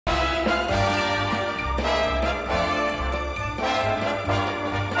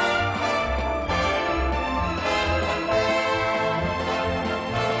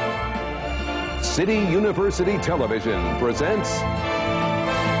City University Television presents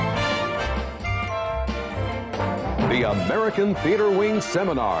the American Theater Wing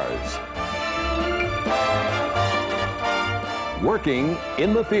Seminars. Working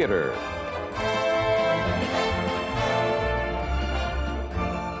in the theater.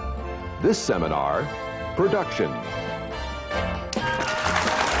 This seminar, production.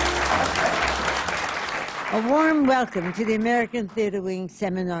 A warm welcome to the American Theater Wing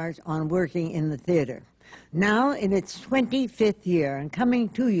Seminars on Working in the Theater. Now in its 25th year and coming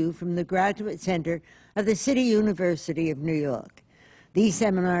to you from the Graduate Center of the City University of New York. These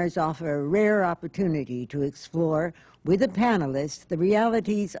seminars offer a rare opportunity to explore with a panelist the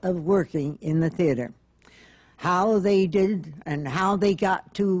realities of working in the theater, how they did and how they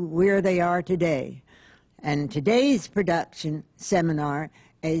got to where they are today. And today's production seminar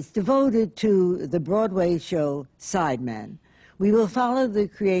is devoted to the Broadway show Sideman. We will follow the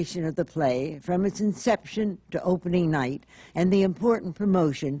creation of the play from its inception to opening night and the important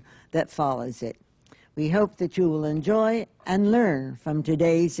promotion that follows it. We hope that you will enjoy and learn from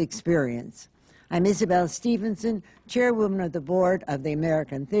today's experience. I'm Isabel Stevenson, Chairwoman of the Board of the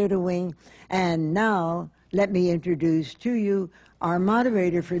American Theater Wing, and now let me introduce to you our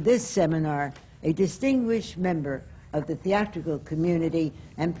moderator for this seminar, a distinguished member of the theatrical community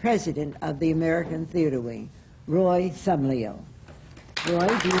and president of the American Theater Wing, Roy Gabay. Roy,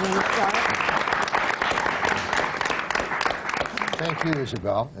 do you want to start? Thank you,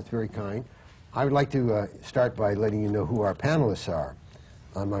 Isabel. That's very kind. I would like to start by letting you know who our panelists are.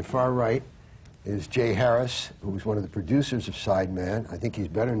 On my far right is Jay Harris, who's one of the producers of Sideman. I think he's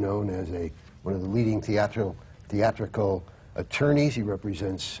better known as one of the leading theatrical attorneys. He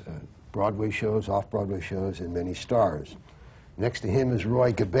represents Broadway shows, off-Broadway shows, and many stars. Next to him is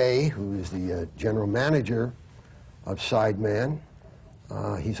Roy Gabay, who is the general manager of Sideman.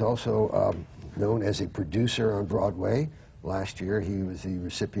 He's also known as a producer on Broadway. Last year, he was the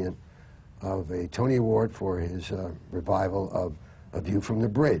recipient of a Tony Award for his revival of A View from the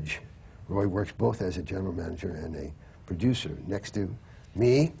Bridge. Roy works both as a general manager and a producer. Next to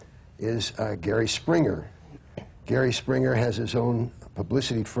me is Gary Springer. Gary Springer has his own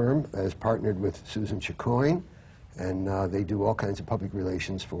publicity firm, has partnered with Susan Chicoine, and they do all kinds of public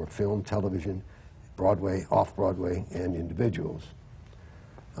relations for film, television, Broadway, off-Broadway, and individuals.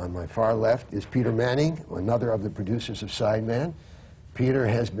 On my far left is Peter Manning, another of the producers of Sideman. Peter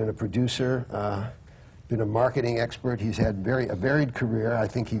has been a producer, been a marketing expert. He's had a varied career. I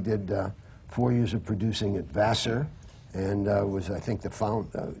think he did 4 years of producing at Vassar and was, I think,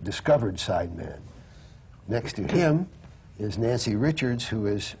 discovered Sideman. Next to him is Nancy Richards, who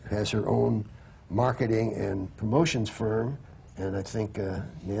has her own marketing and promotions firm, and I think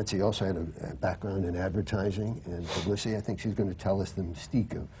Nancy also had a background in advertising and publicity. I think she's going to tell us the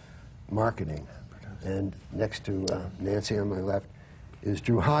mystique of marketing. And next to Nancy on my left is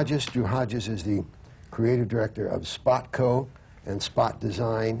Drew Hodges. Drew Hodges is the creative director of Spot Co. and Spot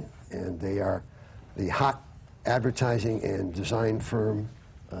Design, and they are the hot advertising and design firm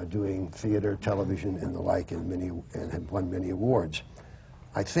doing theater, television, and the like, and have won many awards.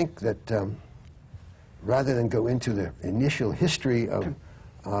 I think that rather than go into the initial history of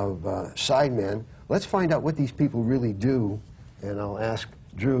Sideman, let's find out what these people really do, and I'll ask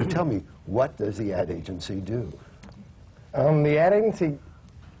Drew, tell me, what does the ad agency do? The ad agency,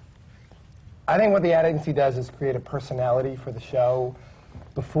 I think what the ad agency does is create a personality for the show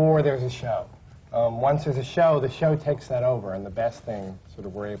before there's a show. Once there's a show, the show takes that over, and the best thing sort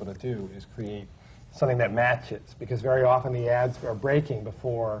of we're able to do is create something that matches, because very often the ads are breaking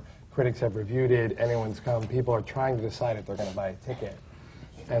before critics have reviewed it, anyone's come, people are trying to decide if they're going to buy a ticket,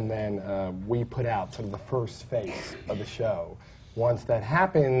 and then we put out sort of the first face of the show. Once that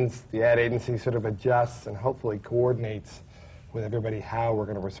happens, the ad agency sort of adjusts and hopefully coordinates with everybody how we're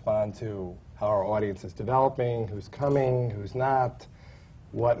going to respond to how our audience is developing, who's coming, who's not,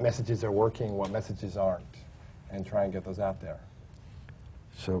 what messages are working, what messages aren't, and try and get those out there.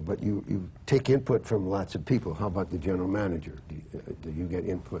 So, but you take input from lots of people. How about the general manager? Do you get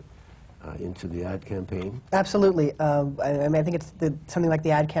input into the ad campaign? Absolutely. I mean, I think it's something like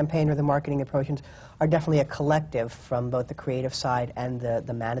the ad campaign or the marketing approaches are definitely a collective from both the creative side and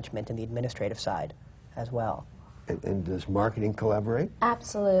the management and the administrative side as well. And does marketing collaborate?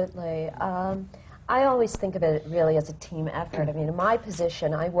 Absolutely. I always think of it really as a team effort. I mean, in my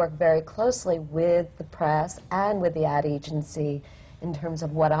position, I work very closely with the press and with the ad agency in terms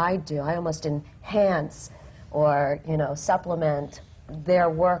of what I do. I almost enhance or, supplement their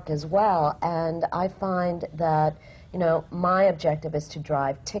work as well. And I find that, my objective is to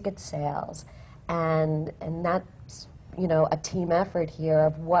drive ticket sales, and that's you know, a team effort here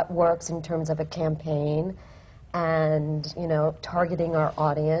of what works in terms of a campaign and, you know, targeting our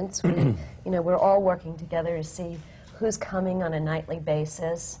audience. We, you know, we're all working together to see who's coming on a nightly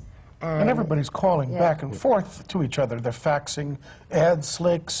basis. And everybody's calling back and forth to each other. They're faxing ad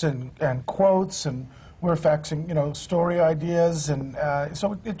slicks and quotes, and we're faxing, you know, story ideas, and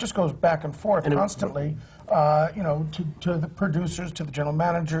so it just goes back and forth constantly, you know, to the producers, to the general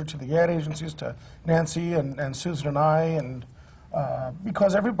manager, to the ad agencies, to Nancy and Susan and I, and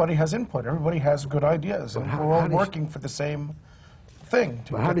because everybody has input, everybody has good ideas, and we're all working for the same thing.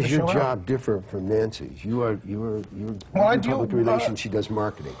 Well, how does your job differ from Nancy's? You do public relations, she does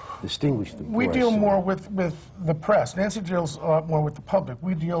marketing. Distinguish them. We deal more with the press. Nancy deals a lot more with the public.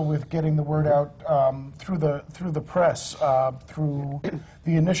 We deal with getting the word out through the press, through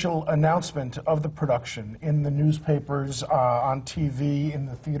the initial announcement of the production in the newspapers, on TV, in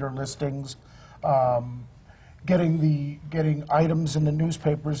the theater listings. Getting items in the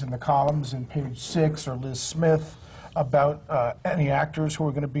newspapers, in the columns, in Page 6 or Liz Smith, about any actors who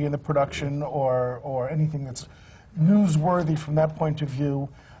are going to be in the production, or anything that's newsworthy from that point of view,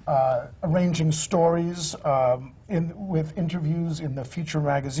 arranging stories with interviews in the feature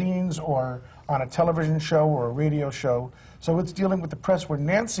magazines or on a television show or a radio show. So it's dealing with the press, where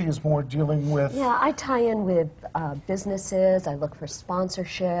Nancy is more dealing with... Yeah, I tie in with businesses. I look for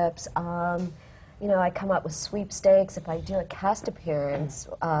sponsorships. You know, I come up with sweepstakes. If I do a cast appearance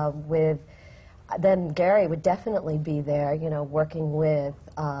then Gary would definitely be there, you know, working with,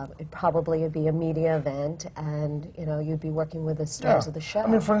 it probably would be a media event, and, you know, you'd be working with the stars of the show. I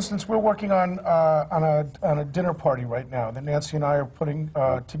mean, for instance, we're working on a dinner party right now that Nancy and I are putting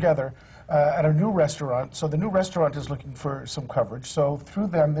together at a new restaurant. So the new restaurant is looking for some coverage. So through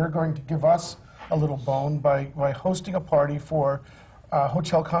them, they're going to give us a little bone by hosting a party for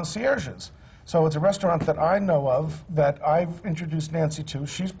hotel concierges. So it's a restaurant that I know of, that I've introduced Nancy to.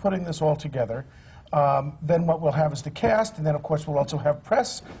 She's putting this all together. Then what we'll have is the cast, and then of course we'll also have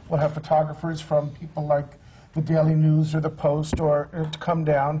press. We'll have photographers from people like the Daily News or the Post, or to come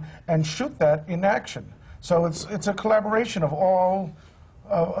down and shoot that in action. So it's a collaboration of all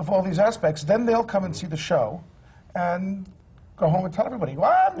these aspects. Then they'll come and see the show, and go home and tell everybody,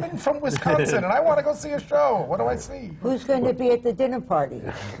 well, I'm from Wisconsin and I want to go see a show. What do I see? Who's going to be at the dinner party?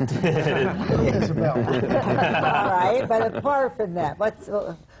 Isabel. All right, but apart from that,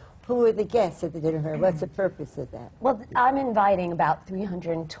 who are the guests at the dinner party? What's the purpose of that? Well, I'm inviting about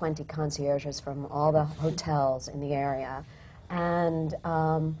 320 concierges from all the hotels in the area, and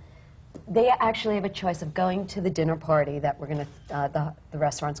they actually have a choice of going to the dinner party that we're going to, the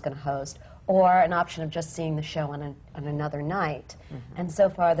restaurant's going to host, or an option of just seeing the show on another night. And so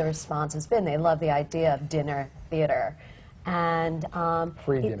far the response has been they love the idea of dinner theater. And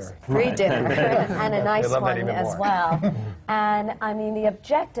free dinner. Free dinner, and a nice one as well. And I mean, the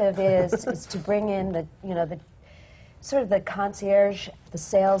objective is to bring in the, you know, the sort of the concierge, the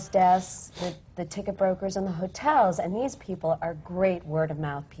sales desks, the ticket brokers, and the hotels. And these people are great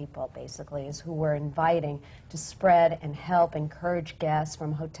word-of-mouth people, basically, is who we're inviting to spread and help encourage guests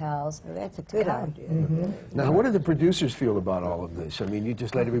from hotels. Well, that's a good idea. Now, what do the producers feel about all of this? I mean, you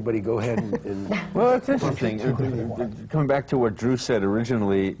just let everybody go ahead and Well, it's interesting. Coming back to what Drew said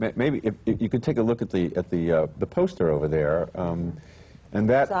originally, maybe if you could take a look at the poster over there, and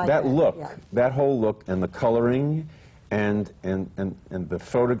that look, that whole look, and the coloring, and the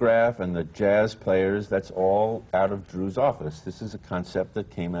photograph and the jazz players, that's all out of Drew's office. This is a concept that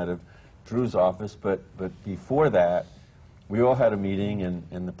came out of Drew's office, but before that, we all had a meeting,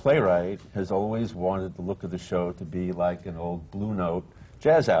 and the playwright has always wanted the look of the show to be like an old Blue Note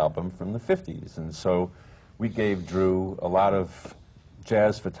jazz album from the 50s. And so we gave Drew a lot of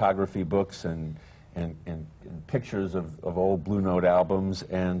jazz photography books and pictures of old Blue Note albums,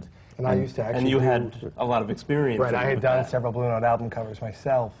 and I used to actually... And you had a lot of experience. Right, I had done several Blue Note album covers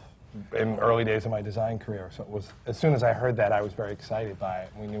myself in early days of my design career. So it was, as soon as I heard that, I was very excited by it.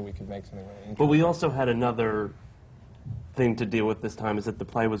 We knew we could make something really interesting. But we also had another thing to deal with this time, is that the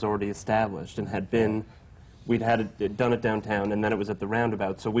play was already established and had been, we'd had it, done it downtown, and then it was at the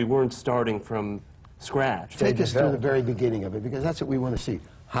Roundabout. So we weren't starting from scratch. take us through the very beginning of it, because that's what we want to see,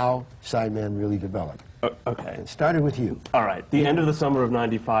 how Sideman really developed. Okay. It started with you. All right. The end of the summer of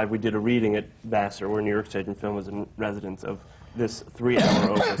 '95, we did a reading at Vassar, where New York Stage and Film was in residence, of this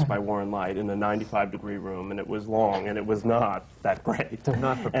 3-hour opus by Warren Leight in a 95-degree room, and it was long, and it was not that great.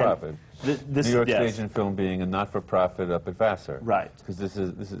 Not-for-profit. New York Stage and Film being a not-for-profit up at Vassar. Right. Because this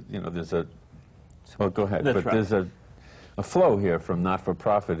is, you know, there's a, well, go ahead, That's but right. there's a flow here from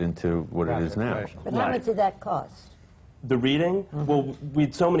not-for-profit into what it is now. But how much did that cost? The reading? Well, we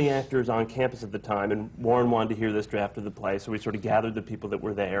had so many actors on campus at the time, and Warren wanted to hear this draft of the play, so we sort of gathered the people that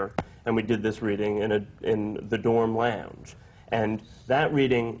were there, and we did this reading in the dorm lounge. And that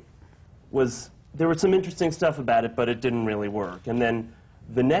reading there was some interesting stuff about it, but it didn't really work. And then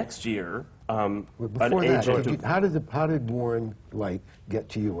the next year, Well, before that, how did Warren get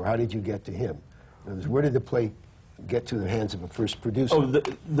to you, or how did you get to him? In other words, where did the play get to the hands of a first producer?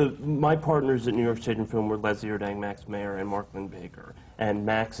 Oh, my partners at New York Stage and Film were Leslie Erdang, Max Mayer, and Mark Lynn Baker. And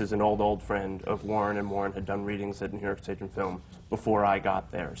Max is an old friend of Warren, and Warren had done readings at New York Stage and Film before I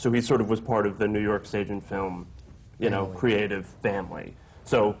got there. So he sort of was part of the New York Stage and Film, creative family.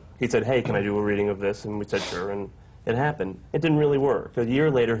 So he said, hey, can I do a reading of this? And we said, sure, and it happened. It didn't really work. A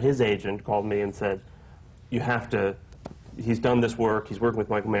year later, his agent called me and said, you have to, he's done this work, he's working with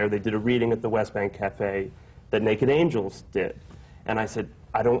Michael Mayer. They did a reading at the West Bank Cafe that Naked Angels did. And I said,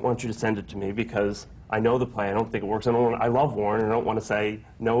 I don't want you to send it to me because I know the play, I don't think it works. I love Warren, and I don't want to say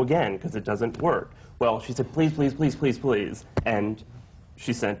no again because it doesn't work. Well, she said, please, please, please, please, please. And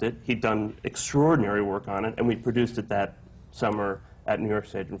she sent it. He'd done extraordinary work on it, and we produced it that summer at New York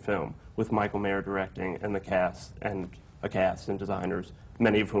Stage and Film with Michael Mayer directing and a cast and designers,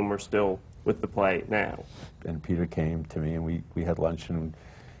 many of whom are still with the play now. And Peter came to me, and we had lunch, and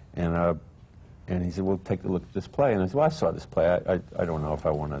he said, well, take a look at this play. And I said, well, I saw this play. I don't know if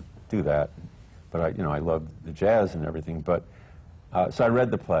I want to do that. But I love the jazz and everything. But so I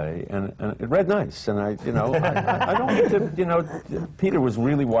read the play, and it read nice. And I don't need to, Peter was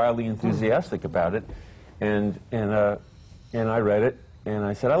really wildly enthusiastic about it. And I read it, and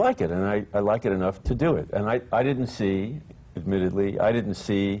I said, I like it. And I like it enough to do it. And I didn't see, admittedly, I didn't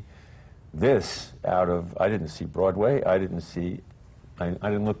see this I didn't see Broadway. I didn't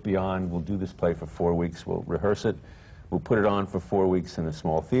look beyond, we'll do this play for 4 weeks, we'll rehearse it, we'll put it on for 4 weeks in a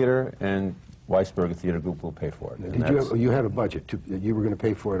small theater, and Weisberger Theater Group will pay for it. You had a budget, you were going to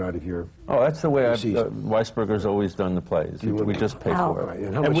pay for it out of your... Oh, that's the way Weisberger's always done the plays. We just pay for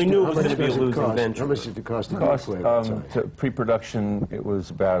it. And we knew it was going to be a losing venture. How much did it cost to do the play? Pre-production, it was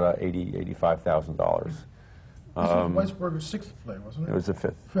about $85,000. Weisberger's sixth play, wasn't it? It was the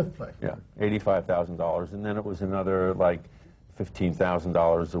fifth. Fifth play. Yeah, $85,000, and then it was another,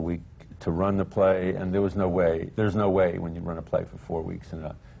 $15,000 a week to run the play, and there's no way when you run a play for 4 weeks in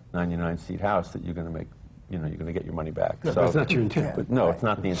a 99-seat house that you're going to make, you're going to get your money back. No, that's not your intent. But no, it's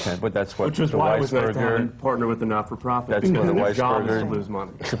not the intent, but that's what Which was why it was nice to have a partner with a not-for-profit. That's what the Weisberger job is to Weisberger lose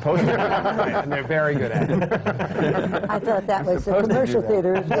money. Supposed to. And they're very good at it. I thought that was a commercial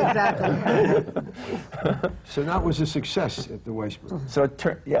theater. Exactly. So that was a success at the Weisberger. So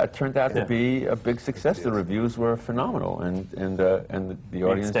it turned out to be a big success. The reviews were phenomenal, and the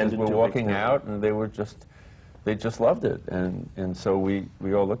audiences were walking out, and they just loved it. And so we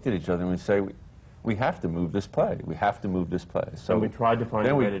all looked at each other and we say, we have to move this play. We have to move this play. So and we tried to find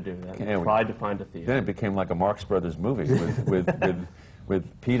a way to do that. We tried to find a theater. Then it became like a Marx Brothers movie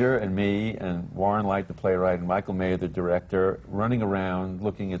with Peter and me and Warren Light, the playwright, and Michael Mayer, the director, running around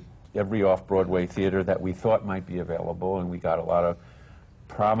looking at every off-Broadway theater that we thought might be available. And we got a lot of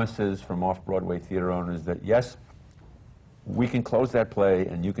promises from off-Broadway theater owners that, yes, we can close that play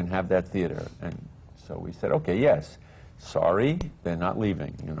and you can have that theater. And so we said, okay, yes. Sorry, they're not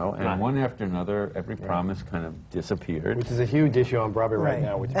leaving, And one after another, every promise kind of disappeared. Which is a huge issue on Broadway right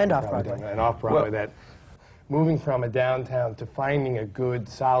now. Which and off-Broadway. And off-Broadway, that moving from a downtown to finding a good,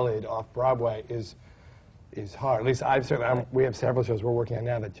 solid off-Broadway is hard. At least we have several shows we're working on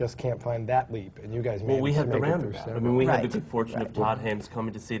now that just can't find that leap, and you guys we had the Roundabout. I mean, we had the good fortune of Todd Right. Hames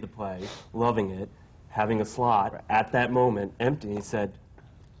coming to see the play, loving it, having a slot at that moment empty. He said,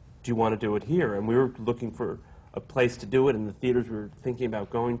 do you want to do it here? And we were looking for a place to do it, and the theaters we were thinking about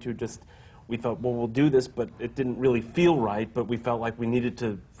going to we thought, well, we'll do this, but it didn't really feel right, but we felt like we needed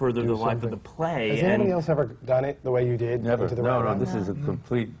to further the life of the play. Has anybody else ever done it the way you did? Never. Into the No, Roundabout? this is a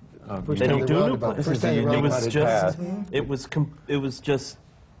complete... They don't do new plays. It was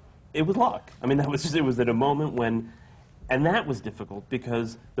luck. I mean, it was at a moment when, and that was difficult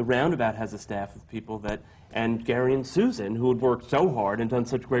because the Roundabout has a staff of people and Gary and Susan, who had worked so hard and done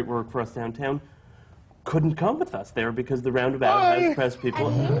such great work for us downtown, couldn't come with us there because the Roundabout has press people,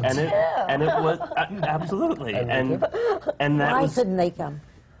 and it was absolutely, and that Why was couldn't they come?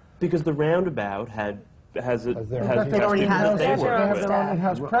 because the Roundabout has press They people already have that they their work own with. staff.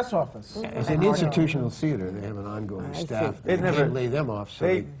 In-house press office. As an institutional theater, they have an ongoing I see. staff. They They never- can't lay them off.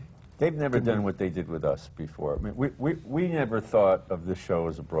 So They've never done what they did with us before. I mean, we never thought of this show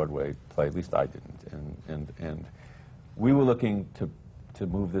as a Broadway play, at least I didn't. And we were looking to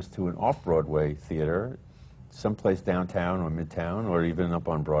move this to an off-Broadway theater, someplace downtown or midtown, or even up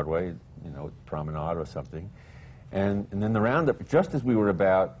on Broadway, Promenade or something. And then the Roundabout, just as we were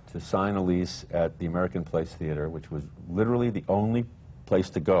about to sign a lease at the American Place Theater, which was literally the only place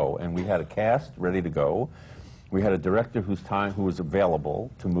to go, and we had a cast ready to go. We had a director who was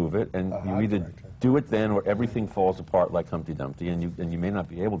available to move it, and you either do it then or everything falls apart like Humpty Dumpty, and you may not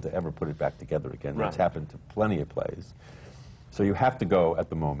be able to ever put it back together again. Right. That's happened to plenty of plays. So you have to go at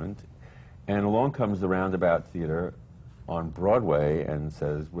the moment. And along comes the Roundabout Theater on Broadway and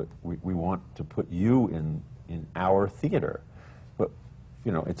says, we want to put you in our theater. But,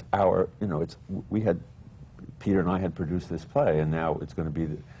 you know, it's our, you know, Peter and I had produced this play, and now it's going to be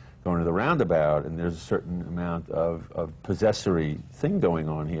going to the Roundabout, and there's a certain amount of possessory thing going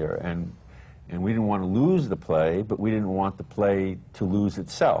on here. And we didn't want to lose the play, but we didn't want the play to lose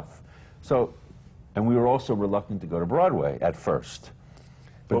itself. So, and we were also reluctant to go to Broadway at first.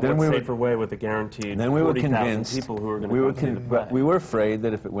 But then we were safer way with a guaranteed 40,000 people who were going to come to the play. We were afraid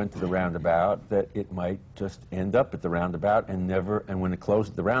that if it went to the Roundabout, that it might just end up at the Roundabout and never. And when it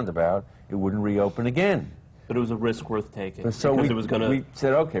closed at the Roundabout, it wouldn't reopen again. But it was a risk worth taking. So we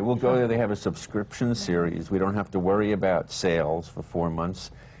said, okay, we'll go there. They have a subscription series. We don't have to worry about sales for 4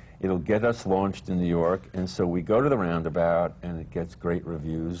 months. It'll get us launched in New York. And so we go to the Roundabout, and it gets great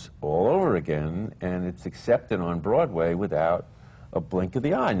reviews all over again. And it's accepted on Broadway without a blink of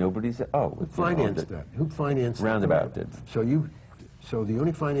the eye. Nobody said, oh. Who financed that? Who financed that? Roundabout did. So the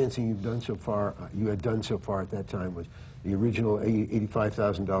only financing you've done so far, you had done so far at that time was the original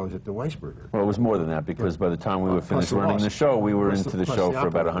 $85,000 at the Weisberger. Well, it was more than that, because by the time we were finished running the show, we were into the show for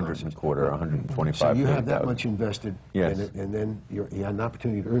about $125,000, $125,000. So you have that much invested yes. in it, and then you had an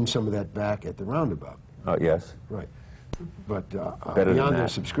opportunity to earn some of that back at the Roundabout. Yes. Right. But beyond their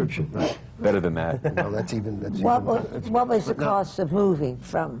subscription, right? Better than that. Well, what was the cost of moving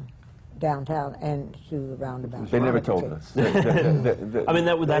from downtown and to the Roundabout? They never told us. I mean,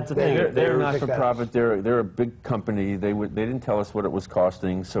 that's the thing. They're not for profit. They're a big company. They didn't tell us what it was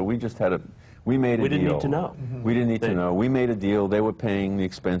costing, so we just had we made a deal. We didn't need to know. Mm-hmm. We didn't need to know. We made a deal. They were paying the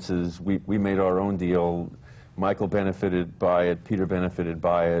expenses. We made our own deal. Michael benefited by it. Peter benefited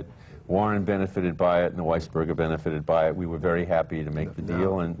by it. Warren benefited by it, and the Weisberger benefited by it. We were very happy to make the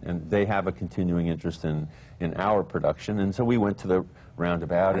deal, and they have a continuing interest in our production. And so we went to the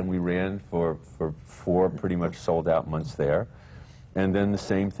Roundabout, and we ran for 4 pretty much sold-out months there. And then the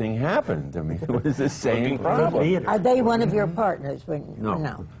same thing happened. I mean, it was the same problem. Are they one of your partners?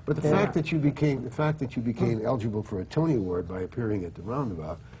 No. But the fact that you became eligible for a Tony Award by appearing at the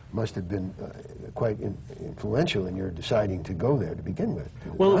Roundabout must have been quite influential in your deciding to go there to begin with.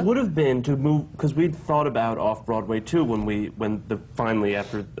 Well, it would have been to move, because we'd thought about off-Broadway too when finally,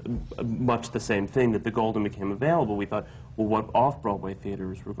 after much the same thing, that the Golden became available. We thought, well, what off-Broadway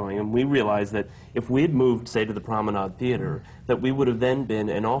theaters were going? And we realized that if we had moved, say, to the Promenade Theater, that we would have then been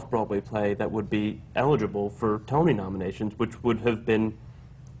an off-Broadway play that would be eligible for Tony nominations, which would have been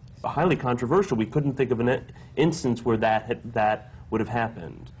highly controversial. We couldn't think of an instance where that would have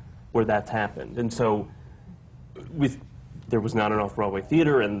happened. Where that's happened. And so there was not an off-Broadway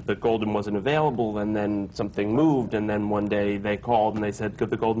theater, and the Golden wasn't available, and then something moved, and then one day they called and they said,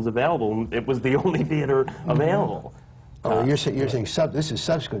 the Golden's available, and it was the only theater available. Oh, you're saying this is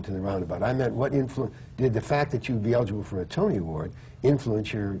subsequent to the Roundabout. I meant what influence did the fact that you'd be eligible for a Tony Award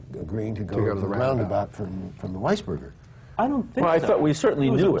influence your agreeing to go to the Roundabout from the Weisberger? I don't think I thought we certainly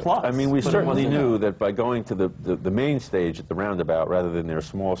knew it. Plus, I mean, we certainly knew that by going to the main stage at the Roundabout rather than their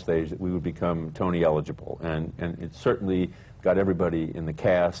small stage, that we would become Tony eligible. And it certainly got everybody in the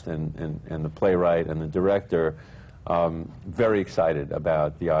cast and the playwright and the director very excited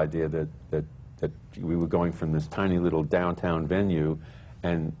about the idea that we were going from this tiny little downtown venue,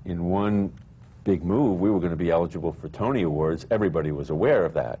 and in one big move, we were going to be eligible for Tony Awards. Everybody was aware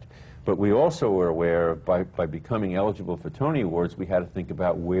of that. But we also were aware, by becoming eligible for Tony Awards, we had to think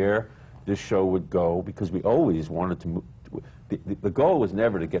about where this show would go, because we always wanted to move. The goal was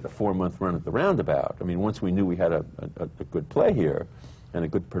never to get a 4-month run at the Roundabout. I mean, once we knew we had a good play here and a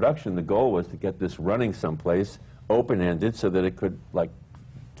good production, the goal was to get this running someplace, open-ended, so that it could, like,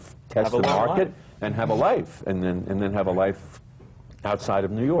 test the market and have a life, and then have a life outside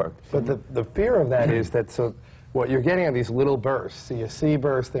of New York. But the fear of that is that, so what you're getting are these little bursts. So you see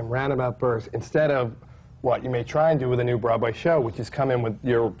bursts, then Roundabout bursts, instead of what you may try and do with a new Broadway show, which is come in with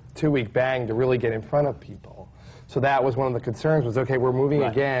your 2-week bang to really get in front of people. So that was one of the concerns, was, okay, we're moving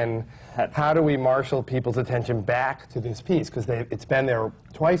again. How do we marshal people's attention back to this piece? Because it's been there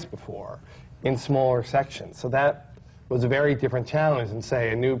twice before in smaller sections. So that was a very different challenge than,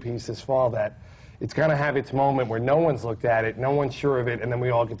 say, a new piece this fall, that it's going to have its moment where no one's looked at it, no one's sure of it, and then we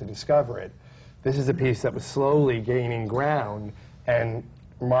all get to discover it. This is a piece that was slowly gaining ground, and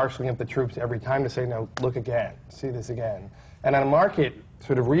marshaling up the troops every time to say, no, look again, see this again. And on a market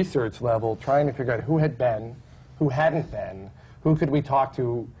sort of research level, trying to figure out who had been, who hadn't been, who could we talk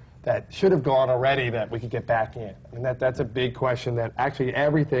to that should have gone already that we could get back in. And that's a big question that actually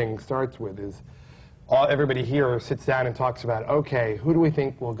everything starts with is everybody here sits down and talks about, okay, who do we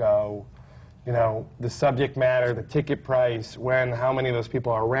think will go? You know, the subject matter, the ticket price, when, how many of those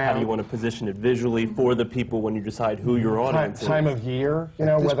people are around. How do you want to position it visually for the people when you decide who your audience is? Time of year, you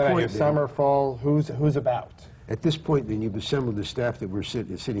know, whether or not you're summer, fall, who's about. At this point, then, you've assembled the staff that we're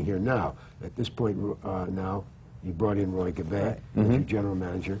sitting here now. At this point now, you brought in Roy Gabay, as your general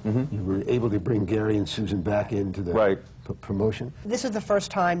manager. You were able to bring Gary and Susan back into the promotion. This is the first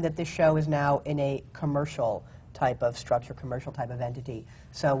time that this show is now in a commercial type of structure, commercial type of entity.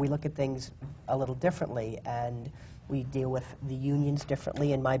 So we look at things a little differently, and we deal with the unions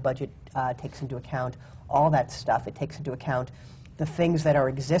differently, and my budget takes into account all that stuff. It takes into account the things that are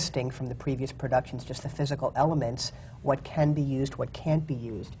existing from the previous productions, just the physical elements, what can be used, what can't be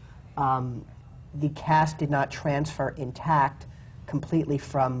used. The cast did not transfer intact completely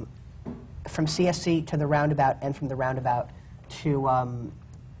from CSC to the Roundabout and from the Roundabout to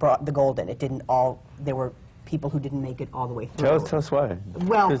the Golden. It didn't all, there were people who didn't make it all the way through. Tell us why.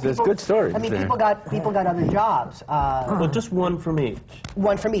 Well, because there's good stories. I mean, there. people got other jobs. Well, just one from each.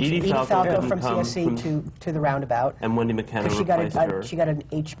 One from each. Edie Falco Falco from come CSC to the Roundabout. And Wendy McKenna She replaced her. she got an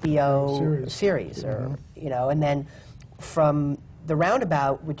HBO series, or you know, and then from the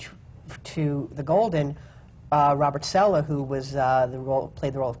Roundabout, which to the Golden, Robert Sella, who was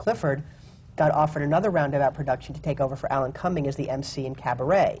played the role of Clifford, got offered another Roundabout production to take over for Alan Cumming as the MC in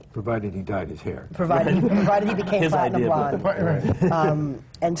Cabaret. Provided he dyed his hair. Provided he became His platinum idea. blonde.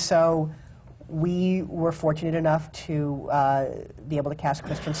 And so we were fortunate enough to be able to cast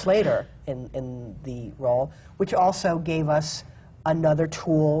Christian Slater in the role, which also gave us another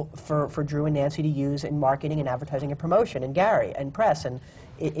tool for Drew and Nancy to use in marketing and advertising and promotion, and Gary and press. And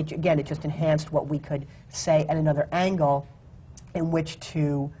again, it just enhanced what we could say at another angle in which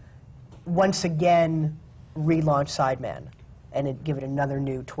to once again relaunch Sideman and give it another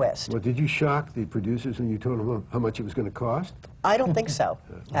new twist. Well, did you shock the producers when you told them how much it was going to cost? I don't think so,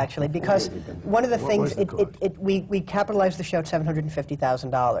 actually, because one of the things, we capitalized the show at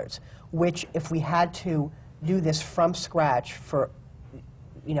 $750,000, which if we had to do this from scratch for,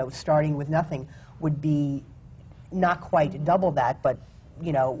 you know, starting with nothing, would be not quite double that, but,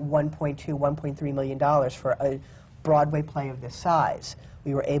 you know, $1.2, $1.3 million for a Broadway play of this size.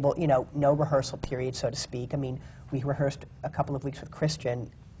 We were able, you know, no rehearsal period, so to speak. I mean, we rehearsed a couple of weeks with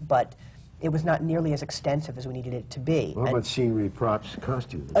Christian, but it was not nearly as extensive as we needed it to be. What about scenery, props,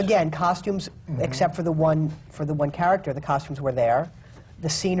 costumes? Again, costumes, except for the one character, the costumes were there. The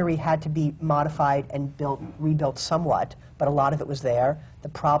scenery had to be modified and rebuilt somewhat, but a lot of it was there. The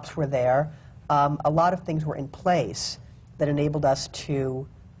props were there. A lot of things were in place that enabled us to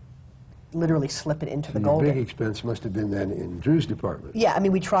literally slip it into the Golden. The big expense must have been then in Drew's department. Yeah, I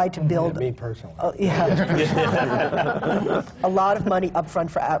mean, we tried to build... Me personally. A lot of money up front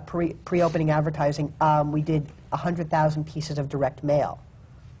for pre-opening advertising. We did 100,000 pieces of direct mail.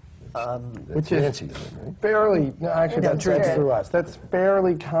 Which is fairly, no, actually that's through us. That's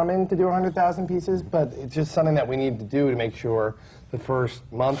fairly common to do 100,000 pieces, but it's just something that we need to do to make sure the first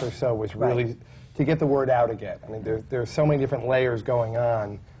month or so was really to get the word out again. I mean, there's so many different layers going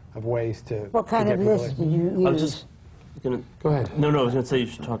on of ways to. What kind of list did you use? I was just gonna, Go ahead. No, I was going to say you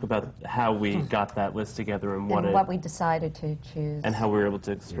should talk about how we got that list together and what we decided to choose. and how we were able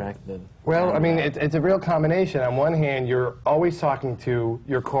to extract the. Well, I mean, it's a real combination. On one hand, you're always talking to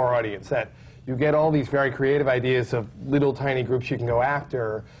your core audience, that you get all these very creative ideas of little tiny groups you can go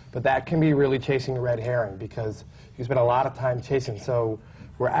after, but that can be really chasing a red herring because you spend a lot of time chasing. So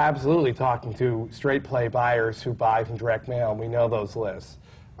we're absolutely talking to straight play buyers who buy from direct mail, and we know those lists.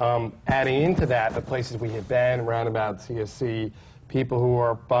 Adding into that, the places we have been, Roundabout, CSC, people who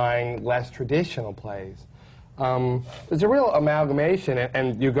are buying less traditional plays. There's a real amalgamation,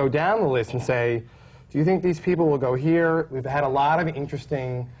 and you go down the list and say, do you think these people will go here? We've had a lot of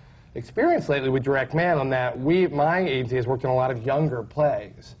interesting experience lately with direct mail in that my agency has worked on a lot of younger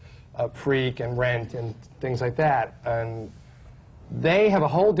plays, Freak and Rent and things like that. And they have a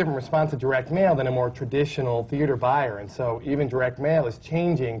whole different response to direct mail than a more traditional theater buyer. And so even direct mail is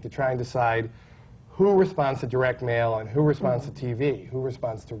changing to try and decide who responds to direct mail and who responds to TV, who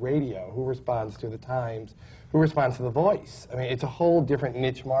responds to radio, who responds to the Times, who responds to The Voice. I mean, it's a whole different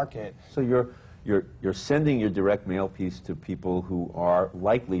niche market. So you're sending your direct mail piece to people who are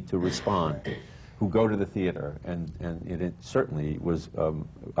likely to respond, who go to the theater, and it certainly was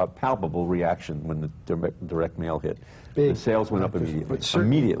a palpable reaction when the direct mail hit. Big. The sales went up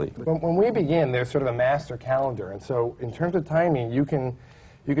immediately. When we begin, there's sort of a master calendar, and so in terms of timing, you can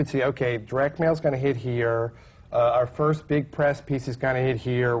see, okay, direct mail's going to hit here, our first big press piece is going to hit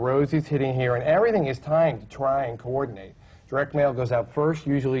here, Rosie's hitting here, and everything is timed to try and coordinate. Direct mail goes out first,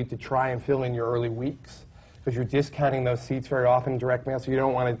 usually to try and fill in your early weeks, because you're discounting those seats very often in direct mail, so you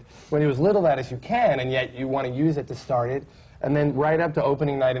don't want to, when you do as little of that as you can, and yet you want to use it to start it, and then right up to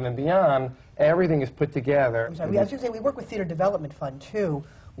opening night and then beyond, everything is put together. I was going to say, we work with Theater Development Fund, too,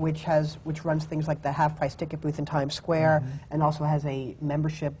 which runs things like the half-price ticket booth in Times Square, and also has a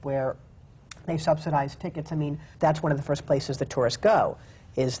membership where they subsidize tickets. I mean, that's one of the first places the tourists go,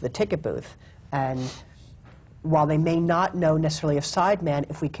 is the ticket booth. And while they may not know necessarily a sideman,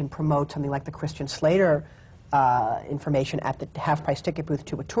 if we can promote something like the Christian Slater information at the half-price ticket booth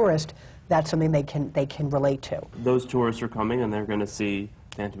to a tourist, that's something they can relate to. Those tourists are coming and they're going to see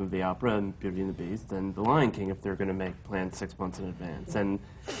Phantom of the Opera and Beauty and the Beast and The Lion King if they're going to make plans 6 months in advance. And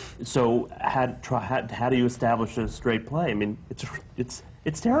so how do you establish a straight play? I mean,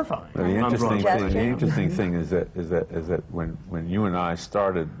 it's terrifying. Well, the interesting thing is that when you and I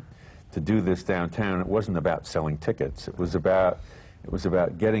started to do this downtown, it wasn't about selling tickets. It was about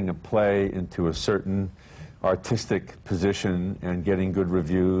getting a play into a certain artistic position and getting good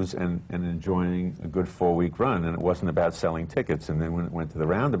reviews and enjoying a good 4-week run. And it wasn't about selling tickets. And then when it went to the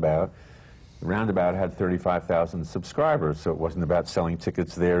Roundabout had 35,000 subscribers, so it wasn't about selling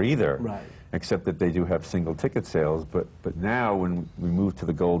tickets there either. Right. Except that they do have single ticket sales. But now when we moved to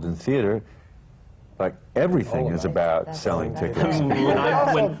the Golden Theater, like everything is about selling tickets.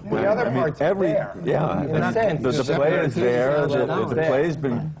 The other part's there. Yeah, the play is there. The play's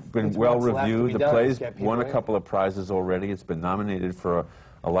been well reviewed. The play's won a couple of prizes already. It's been nominated for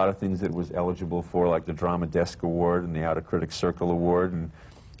a lot of things that it was eligible for, like the Drama Desk Award and the Outer Critics Circle Award,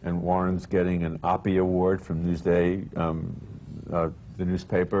 and Warren's getting an Obie Award from Newsday, the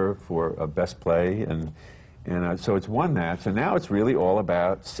newspaper, for a best play, and so it's won that. So now it's really all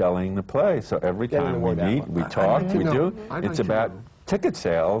about selling the play. So every time we meet, we talk, it's about ticket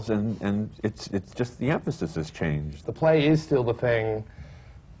sales, and it's just the emphasis has changed. The play is still the thing.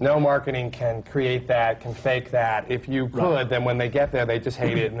 No marketing can create that, can fake that. If you could, then when they get there, they just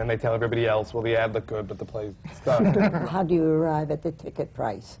hate it, and then they tell everybody else, well, the ad looked good, but the play's done. How do you arrive at the ticket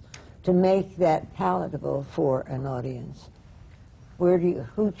price to make that palatable for an audience?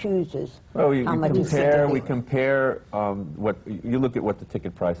 Who chooses how much is the we compare you look at what the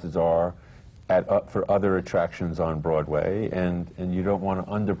ticket prices are for other attractions on Broadway, and you don't want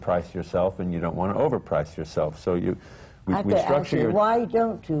to underprice yourself, and you don't want to overprice yourself. So we structure your... Why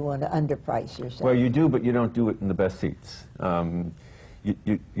don't you want to underprice yourself? Well, you do, but you don't do it in the best seats.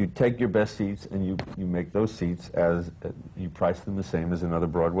 You take your best seats and you make those seats as you price them the same as another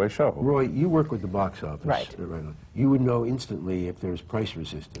Broadway show. Roy, you work with the box office. Right. You would know instantly if there's price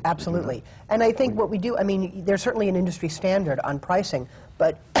resistance. Absolutely. And I think what we do, I mean, there's certainly an industry standard on pricing,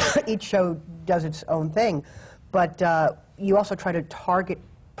 but each show does its own thing. But you also try to target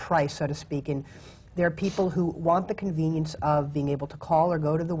price, so to speak. And there are people who want the convenience of being able to call or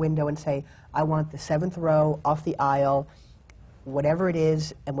go to the window and say, I want the 7th row off the aisle, whatever it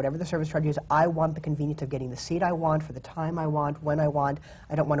is, and whatever the service charge is, I want the convenience of getting the seat I want for the time I want, when I want.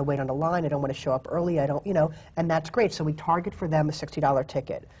 I don't want to wait on a line. I don't want to show up early. I don't, and that's great. So we target for them a $60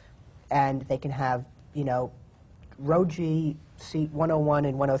 ticket, and they can have, row G, seat 101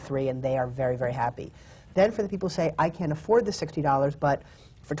 and 103, and they are very, very happy. Then for the people who say, I can't afford the $60, but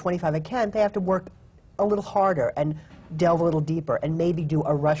for $25 I can, they have to work a little harder and delve a little deeper and maybe do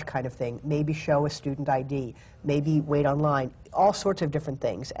a rush kind of thing, maybe show a student ID, maybe wait online, all sorts of different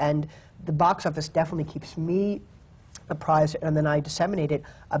things. And the box office definitely keeps me apprised, and then I disseminate it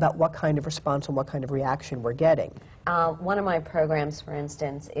about what kind of response and what kind of reaction we're getting. One of my programs, for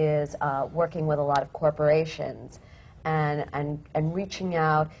instance, is working with a lot of corporations and reaching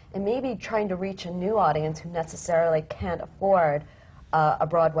out and maybe trying to reach a new audience who necessarily can't afford a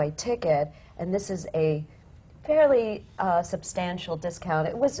Broadway ticket. And this is a fairly substantial discount.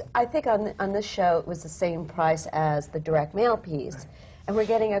 It was, I think on this show, it was the same price as the direct mail piece. And we're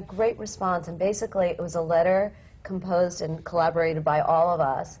getting a great response. And basically, it was a letter composed and collaborated by all of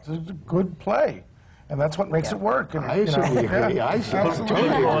us. It's a good play. And that's what makes it work. And, I certainly agree.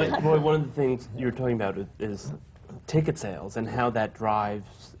 Roy, one of the things you're talking about is ticket sales and how that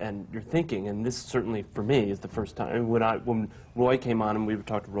drives and your thinking. And this certainly, for me, is the first time. When Roy came on and we would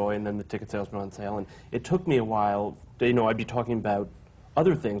talk to Roy, and then the ticket sales were on sale, and it took me a while. I'd be talking about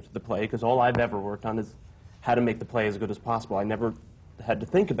other things with the play, because all I've ever worked on is how to make the play as good as possible. I never had to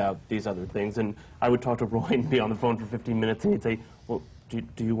think about these other things. And I would talk to Roy and be on the phone for 15 minutes, and he'd say, well,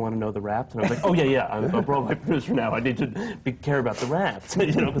 do you want to know the raps? And I was like, oh, yeah, I'm a Broadway producer now. I need to care about the raps,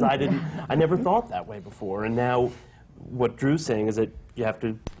 because I never thought that way before. And now what Drew's saying is that you have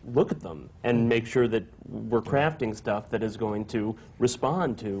to look at them and make sure that we're crafting stuff that is going to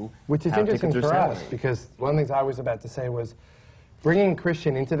respond to Which is how interesting tickets are for us, selling. because one of the things I was about to say was, bringing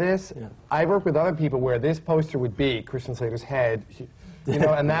Christian into this, I work with other people where this poster would be Christian Slater's head,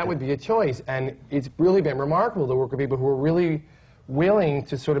 and that would be a choice. And it's really been remarkable to work with people who are really willing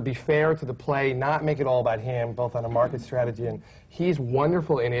to sort of be fair to the play, not make it all about him, both on a market strategy, and he's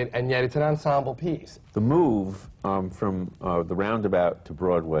wonderful in it, and yet it's an ensemble piece. The move from the Roundabout to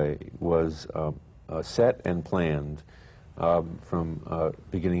Broadway was set and planned from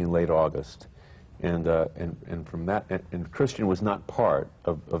beginning in late August. And from that, and Christian was not part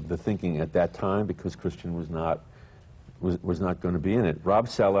of the thinking at that time, because Christian was not going to be in it. Rob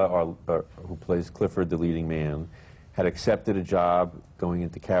Sella, who plays Clifford, the leading man, had accepted a job going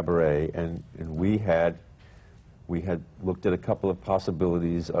into cabaret, and we had looked at a couple of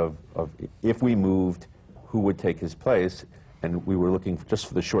possibilities of if we moved, who would take his place, and we were looking just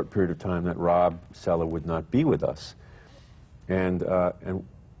for the short period of time that Rob Sella would not be with us, and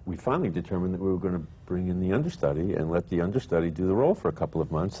we finally determined that we were going to bring in the understudy and let the understudy do the role for a couple of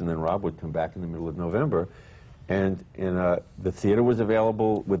months, and then Rob would come back in the middle of November, and the theater was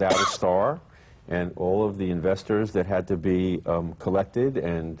available without a star. And all of the investors that had to be collected,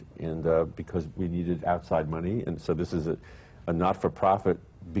 and because we needed outside money, and so this is a not-for-profit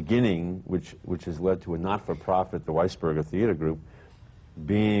beginning, which has led to a not-for-profit, the Weisberger Theater Group,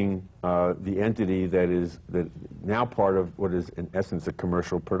 being the entity that is now part of what is in essence a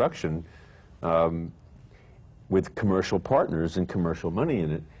commercial production with commercial partners and commercial money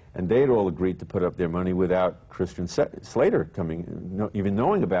in it. And they had all agreed to put up their money without Christian Slater coming, even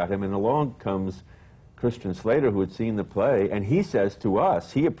knowing about him. And along comes Christian Slater, who had seen the play, and he says to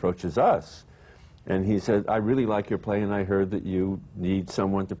us, he approaches us, and he says, I really like your play, and I heard that you need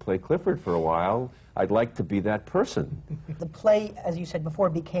someone to play Clifford for a while. I'd like to be that person. The play, as you said before,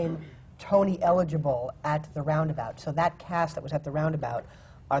 became Tony eligible at the Roundabout. So that cast that was at the Roundabout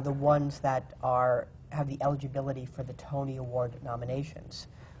are the ones that have the eligibility for the Tony Award nominations,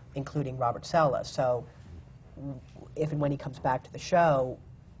 including Robert Sella. So if and when he comes back to the show,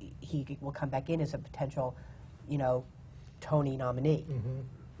 he will come back in as a potential, Tony nominee.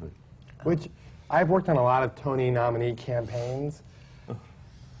 Mm-hmm. Which, I've worked on a lot of Tony nominee campaigns.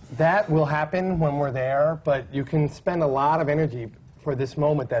 That will happen when we're there, but you can spend a lot of energy for this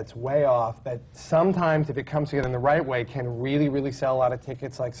moment that's way off, that sometimes, if it comes together in the right way, can really, really sell a lot of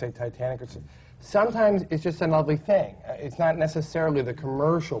tickets, like, say, Titanic or something. Sometimes it's just a lovely thing. It's not necessarily the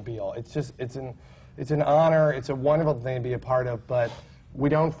commercial be-all. It's just, it's an honor, it's a wonderful thing to be a part of, but we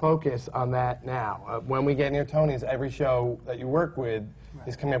don't focus on that now. When we get near Tony's, every show that you work with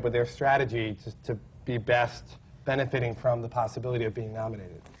is coming up with their strategy to be best benefiting from the possibility of being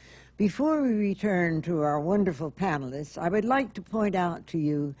nominated. Before we return to our wonderful panelists, I would like to point out to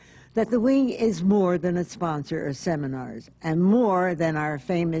you that the Wing is more than a sponsor of seminars, and more than our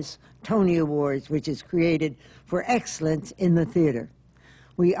famous Tony Awards, which is created for excellence in the theater.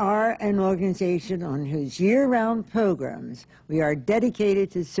 We are an organization on whose year-round programs we are dedicated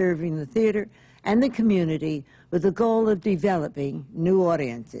to serving the theater and the community with the goal of developing new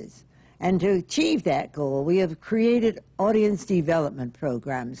audiences. And to achieve that goal, we have created audience development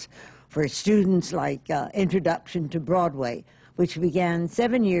programs for students like Introduction to Broadway, which began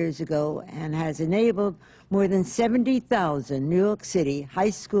 7 years ago and has enabled more than 70,000 New York City high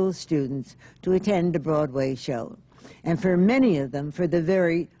school students to attend a Broadway show, and for many of them for the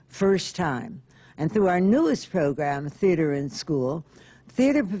very first time. And through our newest program, Theater in School,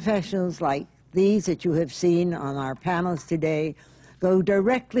 theater professionals like these that you have seen on our panels today go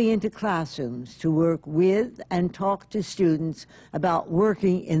directly into classrooms to work with and talk to students about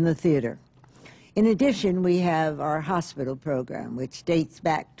working in the theater. In addition, we have our hospital program, which dates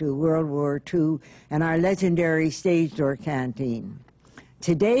back to World War II, and our legendary stage door canteen.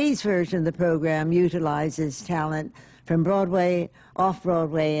 Today's version of the program utilizes talent from Broadway,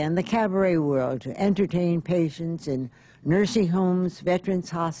 off-Broadway, and the cabaret world to entertain patients in nursing homes,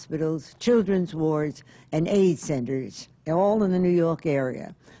 veterans hospitals, children's wards, and AIDS centers, all in the New York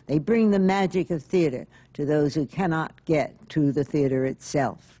area. They bring the magic of theater to those who cannot get to the theater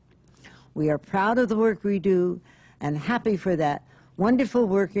itself. We are proud of the work we do and happy for that wonderful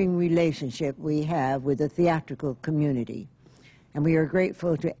working relationship we have with the theatrical community. And we are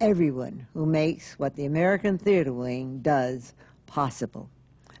grateful to everyone who makes what the American Theater Wing does possible.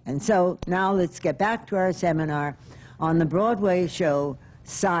 And so now let's get back to our seminar on the Broadway show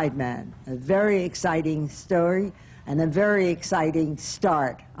Sideman, a very exciting story and a very exciting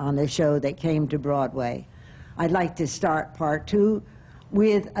start on the show that came to Broadway. I'd like to start part two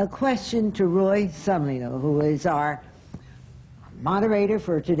with a question to Roy Sumlino, who is our moderator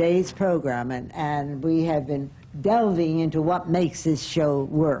for today's program, and we have been delving into what makes this show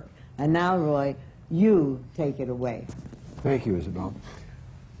work. And now, Roy, you take it away. Thank you, Isabel.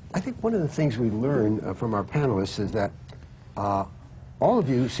 I think one of the things we learn from our panelists is that all of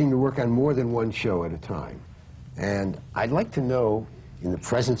you seem to work on more than one show at a time. And I'd like to know, in the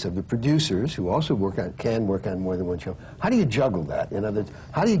presence of the producers, who also can work on more than one show, how do you juggle that? In other words,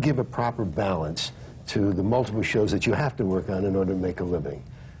 how do you give a proper balance to the multiple shows that you have to work on in order to make a living?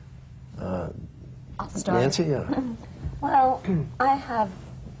 I'll start. Nancy, yeah. Well, I have,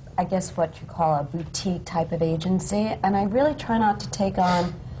 I guess, what you call a boutique type of agency, and I really try not to take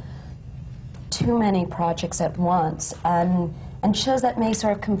on too many projects at once, and shows that may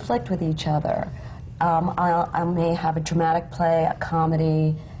sort of conflict with each other. I may have a dramatic play, a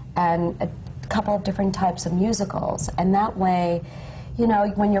comedy, and a couple of different types of musicals, and that way, you know,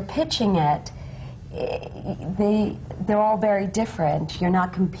 when you're pitching it, they're all very different. You're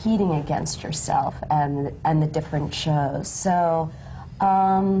not competing against yourself and the different shows. So,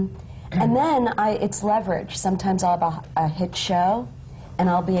 and then it's leverage. Sometimes I'll have a hit show, and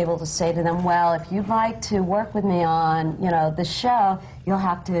I'll be able to say to them, well, if you'd like to work with me on, you know, this show, you'll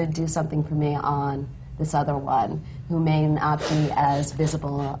have to do something for me on this other one, who may not be as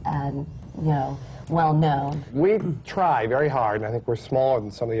visible and, you know, well known. We try very hard, and I think we're smaller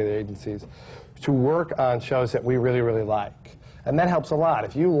than some of the other agencies, to work on shows that we really, really like. And that helps a lot.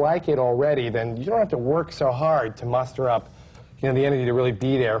 If you like it already, then you don't have to work so hard to muster up, you know, the energy to really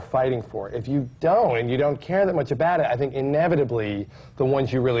be there fighting for it. If you don't, and you don't care that much about it, I think inevitably the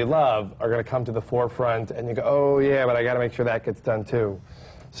ones you really love are going to come to the forefront, and you go, oh yeah, but I got to make sure that gets done too.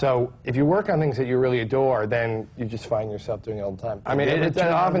 So if you work on things that you really adore, then you just find yourself doing it all the time. I mean, it's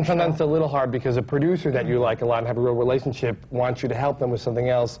often sometimes a little hard because a producer that you like a lot and have a real relationship wants you to help them with something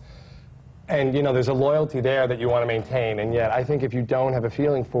else. And, you know, there's a loyalty there that you want to maintain. And yet, I think if you don't have a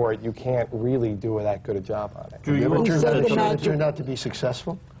feeling for it, you can't really do that good a job on it. Have you ever turned out to be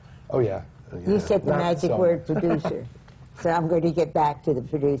successful? Oh, yeah. You said the magic word, producer. So I'm going to get back to the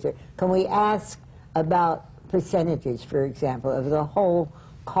producer. Can we ask about percentages, for example, of the whole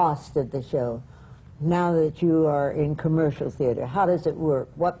cost of the show? Now that you are in commercial theater, how does it work?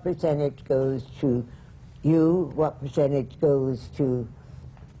 What percentage goes to you? What percentage goes to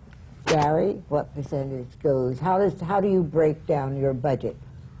Gary? What percentage goes? How do you break down your budget?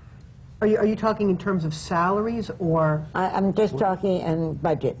 Are you talking in terms of salaries, or? I'm just talking in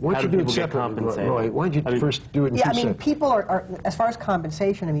budget. Why don't you do it separately, Roy? Why don't you first do it in Yeah, I mean, people are, as far as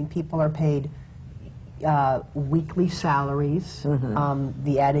compensation, I mean, people are paid weekly salaries.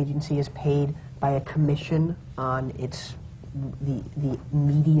 The ad agency is paid by a commission on its the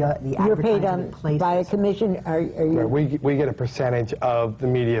media, the You're paid advertising by a commission. Are you? We get a percentage of the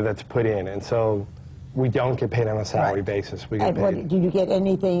media that's put in, and so we don't get paid on a salary basis. We get paid. Did you get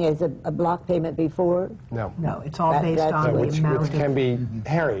anything as a block payment before? No. No, it's all based on the Which amount of... can be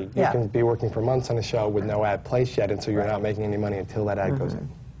hairy. You Yeah. can be working for months on a show with no ad placed yet, and so you're not making any money until that ad goes in.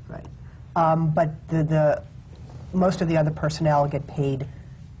 Right. But most of the other personnel get paid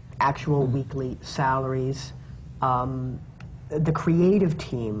actual weekly salaries. The creative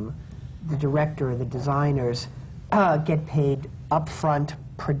team, the director, the designers, get paid upfront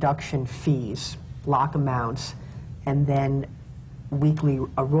production fees, block amounts, and then weekly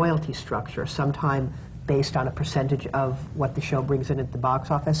a royalty structure, sometime based on a percentage of what the show brings in at the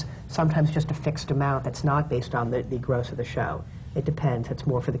box office, sometimes just a fixed amount that's not based on the gross of the show. It depends. It's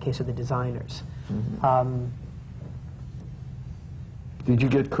more for the case of the designers. Did you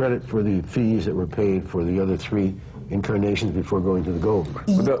get credit for the fees that were paid for the other 3 incarnations before going to the Gold?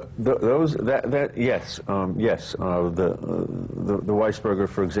 Yes, yes. The Weisberger,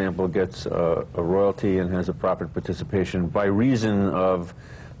 for example, gets a royalty and has a profit participation by reason of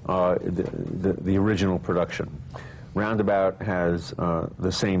the original production. Roundabout has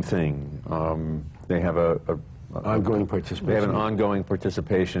the same thing. They have ongoing participation. They have an ongoing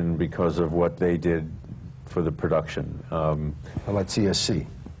participation because of what they did for the production. How about CSC?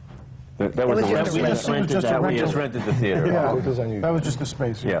 That was We just rented the theater. Yeah, that was just the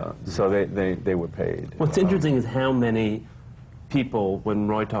space. Yeah, so they were paid. What's interesting is how many people, when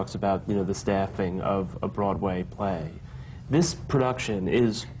Roy talks about, you know, the staffing of a Broadway play, this production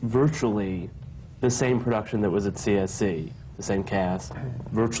is virtually the same production that was at CSC, the same cast,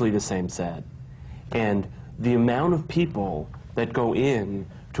 virtually the same set. And the amount of people that go in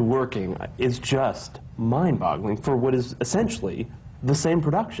to working is just mind-boggling for what is essentially the same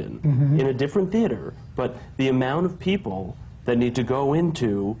production in a different theater. But the amount of people that need to go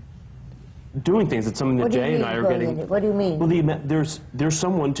into doing things, it's something that Jay and I are getting. What do you mean? Well, there's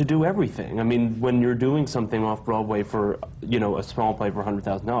someone to do everything. I mean, when you're doing something off Broadway for, you know, a small play for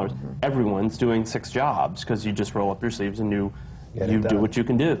 $100,000, everyone's doing 6 jobs because you just roll up your sleeves and you do what you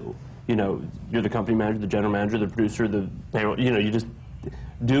can do. You know, you're the company manager, the general manager, the producer, the payroll. You know, you just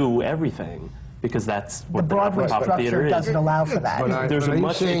do everything because that's what the Broadway nonprofit theater structure is. doesn't allow for that.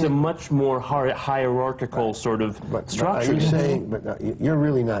 It's a much more hierarchical sort of structure. Are you saying? You're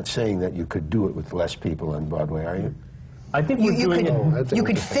really not saying that you could do it with less people on Broadway, are you? I think we're doing it. You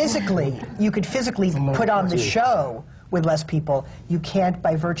could physically put on the show with less people. You can't,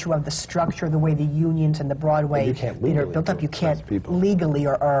 by virtue of the structure, the way the unions and the Broadway theater are built up, you can't legally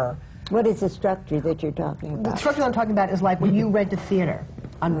or. What is the structure that you're talking about? The structure I'm talking about is like when you rent a theater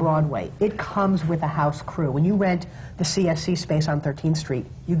on Broadway, it comes with a house crew. When you rent the CSC space on 13th Street,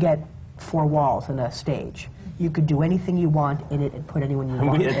 you get 4 walls and a stage. You could do anything you want in it and put anyone you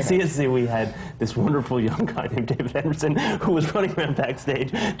want in it. At CSC, we had this wonderful young guy named David Henderson who was running around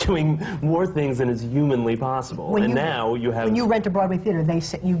backstage doing more things than is humanly possible. Now you have... When you rent a Broadway theater,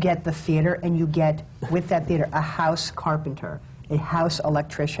 you get the theater, and you get, with that theater, a house carpenter, a house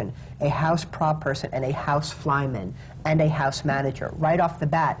electrician, a house prop person, and a house flyman, and a house manager. Right off the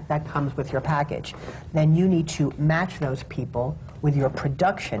bat, that comes with your package. Then you need to match those people with your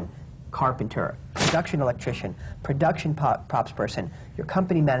production carpenter, production electrician, production props person, your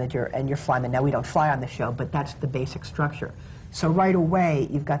company manager, and your flyman. Now, we don't fly on the show, but that's the basic structure. So right away,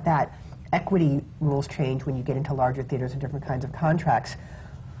 you've got that. Equity rules change when you get into larger theaters and different kinds of contracts.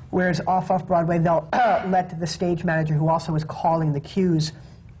 Whereas off-Broadway, they'll let the stage manager, who also is calling the cues,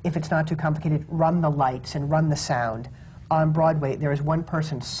 if it's not too complicated, run the lights and run the sound. On Broadway, there is one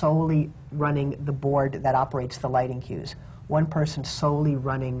person solely running the board that operates the lighting cues, one person solely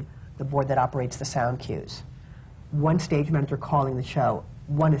running the board that operates the sound cues, one stage manager calling the show,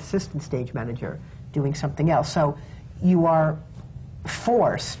 one assistant stage manager doing something else. So you are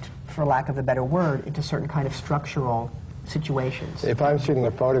forced, for lack of a better word, into certain kind of structural situations. If I'm shooting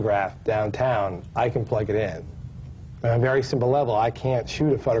a photograph downtown, I can plug it in. On a very simple level, I can't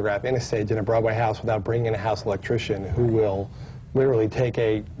shoot a photograph in a stage in a Broadway house without bringing in a house electrician who will literally take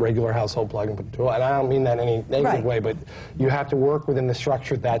a regular household plug and put it to it. And I don't mean that in any negative way, but you have to work within the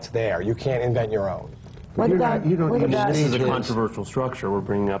structure that's there. You can't invent your own. This is a controversial structure we're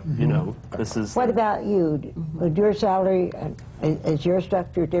bringing up. You know, this is. What about you? Would your salary, is your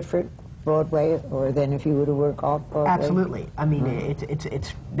structure different Broadway or than if you were to work off Broadway? Absolutely. I mean,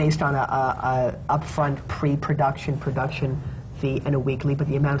 it's based on a upfront pre-production production fee and a weekly, but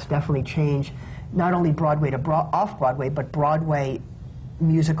the amounts definitely change. Not only Broadway to off-Broadway, but Broadway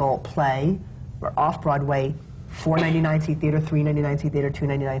musical play, or off-Broadway, $4.99 seat theater, $3.99 seat theater,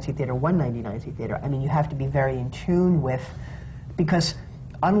 $2.99 seat theater, $1.99 seat theater. I mean, you have to be very in tune with, because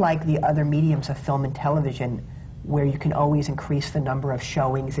unlike the other mediums of film and television, where you can always increase the number of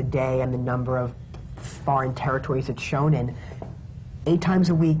showings a day and the number of foreign territories it's shown in, 8 times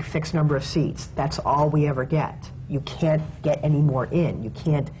a week, fixed number of seats. That's all we ever get. You can't get any more in. You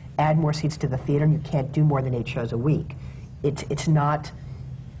can't add more seats to the theater, and you can't do more than 8 shows a week. It's not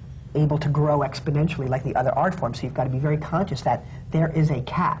able to grow exponentially like the other art forms, so you've got to be very conscious that there is a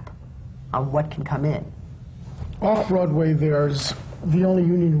cap on what can come in. Off-Broadway, the only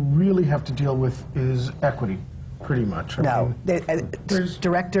union you really have to deal with is equity, pretty much. I mean,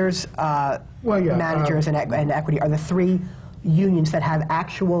 directors, managers, and equity are the 3 unions that have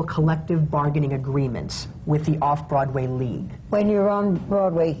actual collective bargaining agreements with the off-Broadway league. When you're on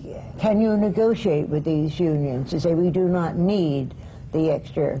Broadway, can you negotiate with these unions to say we do not need the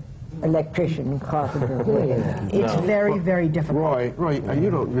extra electrician, carpenter? It's very, very difficult. Roy, you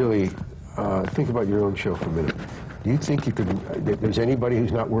don't really think about your own show for a minute. Do you think you could, there's anybody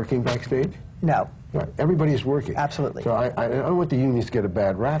who's not working backstage? No. Right. Everybody's working. Absolutely. So I don't want the unions to get a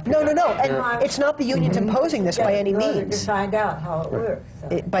bad rap. No. And it's not the unions imposing this by any means. To find out how it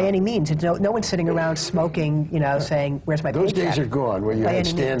works. By any means. No one's sitting around smoking, saying, where's my paycheck? Those days are gone where you had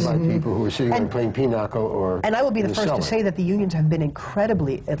standby people who were sitting there playing pinochle or And I will be the first to say that the unions have been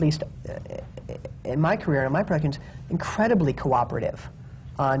incredibly, at least in my career and in my productions, incredibly cooperative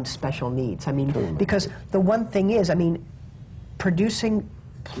on special needs. I mean, because the one thing is, producing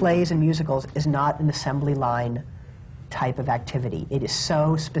plays and musicals is not an assembly line type of activity. It is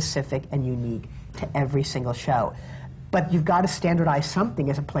so specific and unique to every single show. But you've got to standardize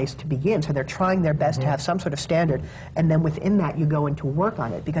something as a place to begin. So they're trying their best to have some sort of standard, and then within that you go into work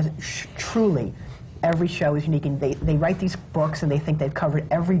on it. Because truly, every show is unique, and they write these books and they think they've covered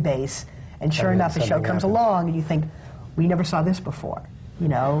every base, and sure enough, the show comes along and you think, we never saw this before. You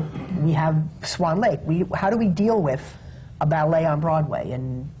know, we have Swan Lake. How do we deal with a ballet on Broadway?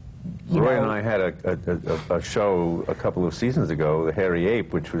 And Roy and I had a show a couple of seasons ago, The Hairy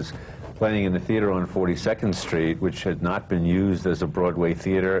Ape, which was playing in the theater on 42nd Street, which had not been used as a Broadway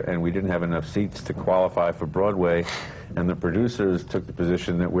theater, and we didn't have enough seats to qualify for Broadway. And the producers took the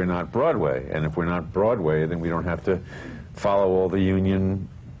position that we're not Broadway, and if we're not Broadway, then we don't have to follow all the union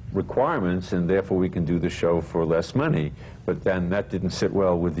requirements, and therefore we can do the show for less money. But then that didn't sit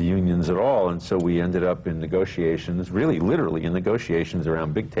well with the unions at all, and so we ended up in negotiations, really literally in negotiations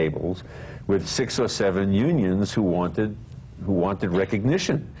around big tables, with 6 or 7 unions who wanted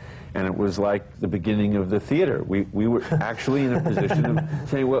recognition. And it was like the beginning of the theater. We were actually in a position of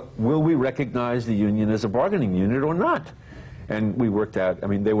saying, well, will we recognize the union as a bargaining unit or not? And we worked out, I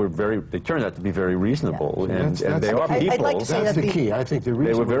mean, they turned out to be very reasonable, and they are people. I'd like to say that's the key. I think they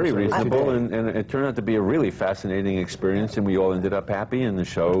were very reasonable, and it turned out to be a really fascinating experience, and we all ended up happy, and the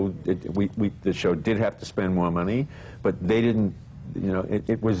show, the show did have to spend more money, but they didn't, you know,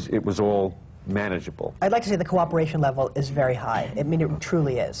 it was all manageable. I'd like to say the cooperation level is very high. I mean, it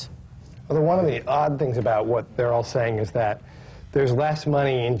truly is. Although one of the odd things about what they're all saying is that there's less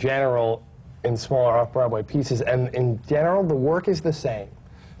money in general in smaller off-Broadway pieces, and in general, the work is the same.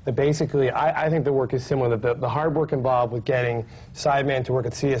 That basically, I think the work is similar. That the hard work involved with getting Sideman to work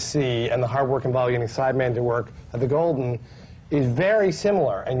at CSC and the hard work involved getting Sideman to work at the Golden is very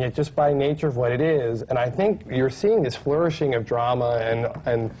similar, and yet just by nature of what it is, and I think you're seeing this flourishing of drama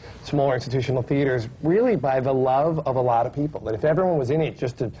and smaller institutional theaters really by the love of a lot of people. That if everyone was in it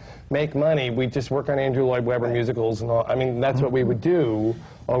just to make money, we'd just work on Andrew Lloyd Webber musicals and all. I mean, that's what we would do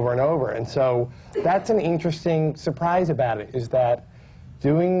over and over. And so that's an interesting surprise about it, is that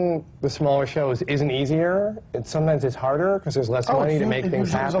doing the smaller shows isn't easier. Sometimes it's harder because there's less money to make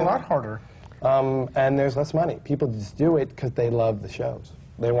things happen. It's a lot harder. And there's less money. People just do it because they love the shows.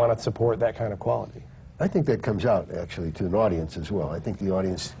 They want to support that kind of quality. I think that comes out, actually, to an audience as well. I think the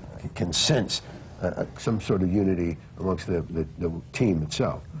audience can sense some sort of unity amongst the team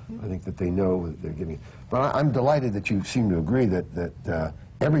itself. I think that they know that they're giving. But I'm delighted that you seem to agree that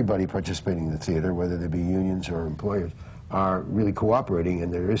everybody participating in the theater, whether they be unions or employers, are really cooperating,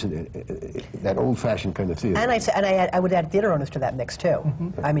 and there isn't that old-fashioned kind of theater. And I would add theater owners to that mix, too.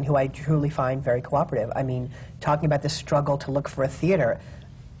 I mean, who I truly find very cooperative. I mean, talking about this struggle to look for a theater,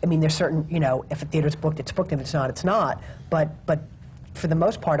 I mean, there's certain, you know, if a theater's booked, it's booked. If it's not, it's not. But for the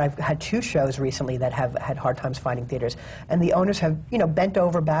most part, I've had 2 shows recently that have had hard times finding theaters. And the owners have, you know, bent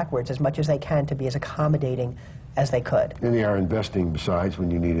over backwards as much as they can to be as accommodating as they could. And they are investing besides when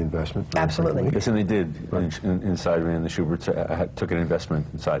you need investment. Absolutely. Yes, and they did in Sideman. The Schuberts took an investment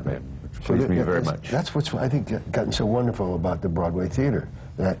in Sideman, which pleased me very much. That's what's, I think, gotten so wonderful about the Broadway theater,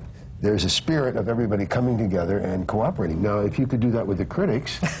 that there's a spirit of everybody coming together and cooperating. Now, if you could do that with the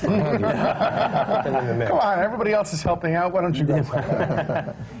critics, Come on, everybody else is helping out. Why don't you go?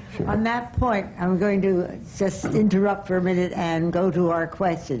 Sure. On that point, I'm going to just interrupt for a minute and go to our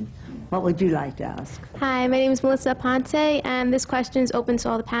question. What would you like to ask? Hi, my name is Melissa Ponte, and this question is open to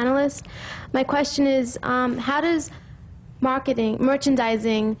all the panelists. My question is, how does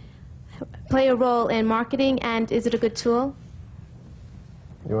merchandising play a role in marketing, and is it a good tool?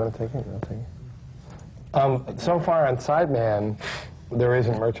 You want to take it? I'll take it. So far on Sideman, there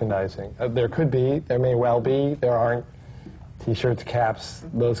isn't merchandising. There could be, there may well be. There aren't T-shirts, caps,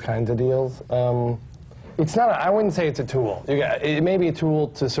 those kinds of deals. It's not, I wouldn't say it's a tool. It may be a tool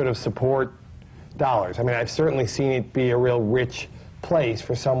to sort of support dollars. I mean, I've certainly seen it be a real rich place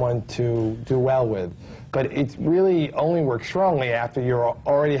for someone to do well with. But it really only works strongly after you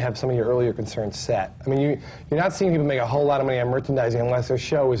already have some of your earlier concerns set. I mean, you're not seeing people make a whole lot of money on merchandising unless their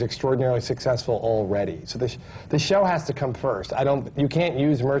show is extraordinarily successful already. So the show has to come first. You can't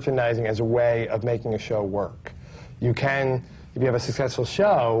use merchandising as a way of making a show work. You can, if you have a successful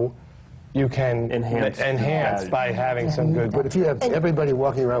show, you can enhance by having some good. But if you have everybody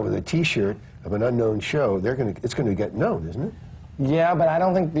walking around with a T-shirt of an unknown show, it's going to get known, isn't it? Yeah, but I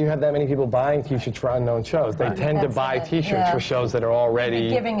don't think you have that many people buying T-shirts for unknown shows. They tend to buy T-shirts for shows that are already...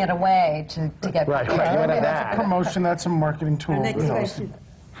 You're giving it away to get... Right, you want to have that. Promotion, that's a marketing tool. Next question.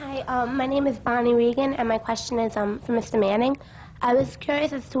 Hi, my name is Bonnie Regan, and my question is for Mr. Manning. I was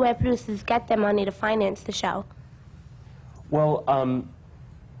curious as to where producers get their money to finance the show. Well,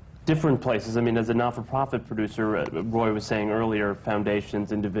 different places. I mean, as a not-for-profit producer, Roy was saying earlier,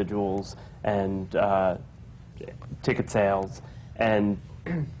 foundations, individuals, and ticket sales, and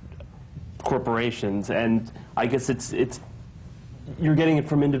corporations. And I guess it's you're getting it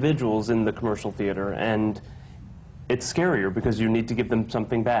from individuals in the commercial theater, and it's scarier because you need to give them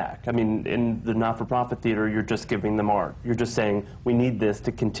something back. I mean, in the not-for-profit theater, you're just giving them art. You're just saying, we need this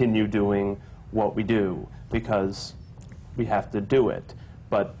to continue doing what we do because we have to do it.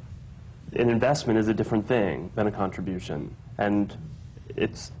 But an investment is a different thing than a contribution. And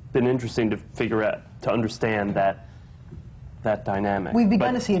it's been interesting to figure out, to understand that dynamic. We've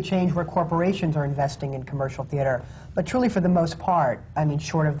begun to see a change where corporations are investing in commercial theater, but truly for the most part, I mean,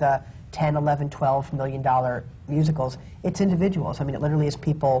 short of the 10, 11, 12 million dollar musicals, it's individuals. I mean, it literally is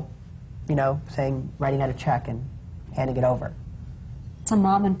people, you know, writing out a check and handing it over. It's a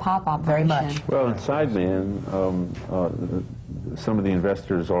mom and pop operation. Very much. Well, in Sideman, some of the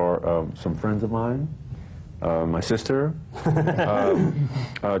investors are some friends of mine, my sister,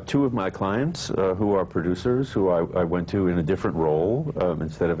 two of my clients who are producers who I went to in a different role.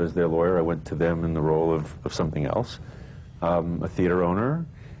 Instead of as their lawyer, I went to them in the role of something else, a theater owner.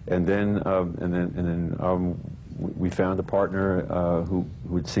 And then we found a partner who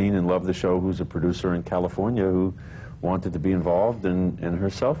had seen and loved the show, who's a producer in California, who wanted to be involved and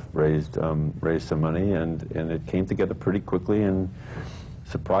herself raised some money, and it came together pretty quickly and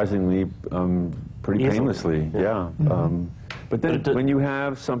surprisingly pretty Easily. painlessly. Yeah. Mm-hmm. But then when you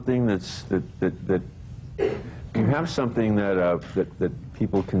have something that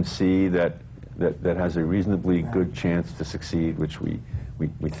people can see that has a reasonably good chance to succeed, which we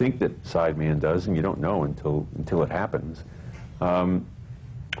think that Sideman does, and you don't know until it happens.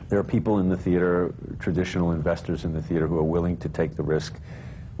 There are people in the theater, traditional investors in the theater, who are willing to take the risk,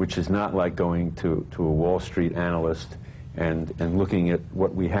 which is not like going to a Wall Street analyst and looking at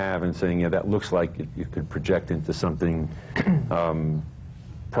what we have and saying, yeah, that looks like it could project into something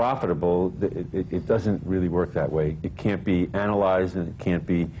profitable. It doesn't really work that way. It can't be analyzed, and it can't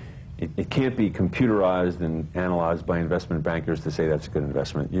be computerized and analyzed by investment bankers to say that's a good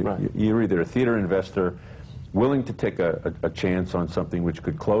investment. You're either a theater investor willing to take a chance on something which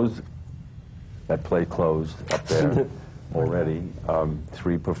could close. That play closed up there already.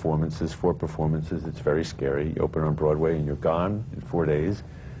 3 performances, 4 performances. It's very scary. You open on Broadway and you're gone in 4 days,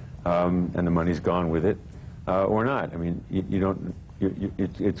 and the money's gone with it, or not. I mean, you don't.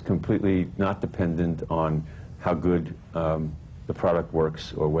 It's completely not dependent on how good the product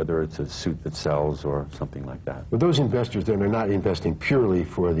works, or whether it's a suit that sells or something like that. But those investors then are not investing purely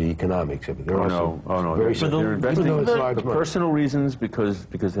for the economics of it. They're no. They're investing for personal reasons, because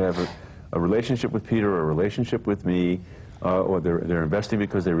they have a relationship with Peter, or a relationship with me, or they're investing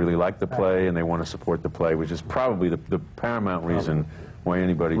because they really like the play and they want to support the play, which is probably the paramount reason why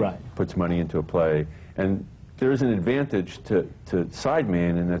anybody puts money into a play. And there is an advantage to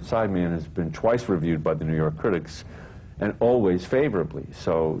Sideman, in that Sideman has been twice reviewed by the New York critics, and always favorably.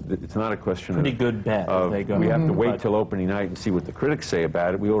 So it's not a question pretty good bet. We have to wait till opening night and see what the critics say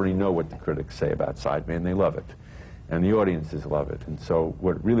about it. We already know what the critics say about Sideman. They love it, and the audiences love it. And so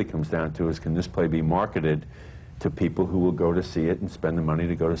what it really comes down to is, can this play be marketed to people who will go to see it and spend the money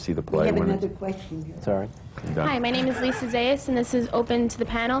to go to see the play? We have another question here. Sorry. Hi, my name is Lisa Zayas, and this is open to the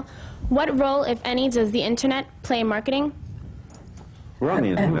panel. What role, if any, does the internet play in marketing? We're on the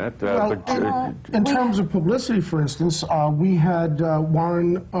internet. In terms of publicity, for instance, we had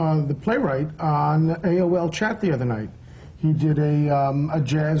Warren, the playwright, on AOL Chat the other night. He did a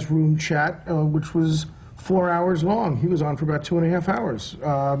jazz room chat, which was 4 hours long. He was on for about 2.5 hours,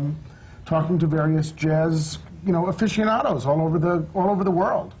 talking to various jazz, aficionados all over the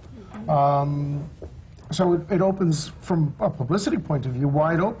world. So it opens, from a publicity point of view,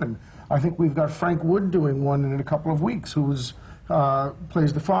 wide open. I think we've got Frank Wood doing one in a couple of weeks, who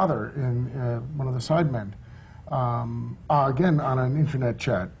plays the father in one of the Sidemen, again on an internet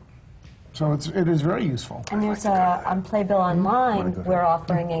chat. So it is very useful. And there's on Playbill Online, we're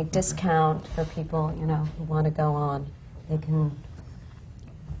offering a discount for people who want to go on. They can.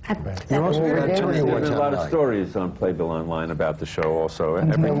 There's a lot of stories on Playbill Online about the show also.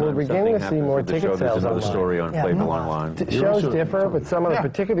 And we're beginning to see more ticket sales there's another story on Playbill Online. Shows differ, but some of the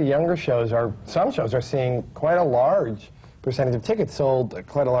particularly younger shows some shows are seeing quite a large percentage of tickets sold,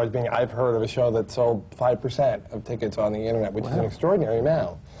 quite a large being, I've heard of a show that sold 5% of tickets on the internet, which is an extraordinary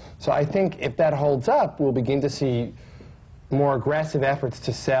amount. So I think if that holds up, we'll begin to see more aggressive efforts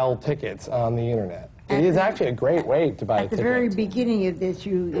to sell tickets on the internet. It is actually a great way to buy a ticket. At the very beginning of this,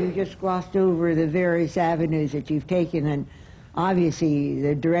 you just glossed over the various avenues that you've taken, and obviously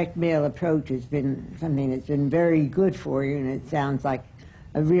the direct mail approach has been something that's been very good for you, and it sounds like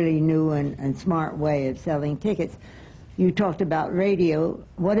a really new and smart way of selling tickets. You talked about radio.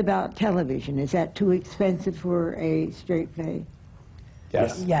 What about television? Is that too expensive for a straight play?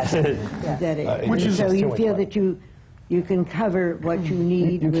 Yes. Yes. Is that it? Which is so you feel that you you can cover what you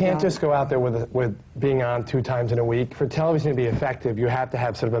need. You can't without- just go out there with being on 2 times in a week. For television to be effective, you have to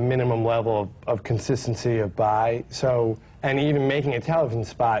have sort of a minimum level of consistency of buy. So, and even making a television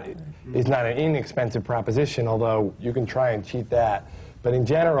spot is not an inexpensive proposition, although you can try and cheat that. But in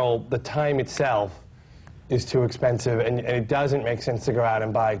general, the time itself is too expensive, and it doesn't make sense to go out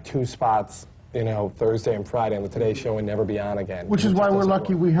and buy 2 spots, you know, Thursday and Friday on the Today Show and never be on again. Which is It why just we're doesn't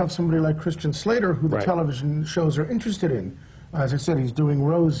lucky work. we have somebody like Christian Slater, who the Right. television shows are interested in. As I said, he's doing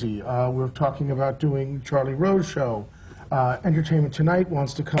Rosie. We're talking about doing Charlie Rose Show. Entertainment Tonight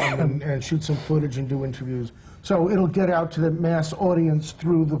wants to come and shoot some footage and do interviews. So it'll get out to the mass audience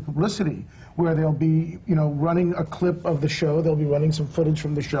through the publicity, where they'll be, you know, running a clip of the show. They'll be running some footage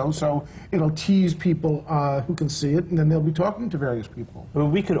from the show, so it'll tease people who can see it, and then they'll be talking to various people. Well,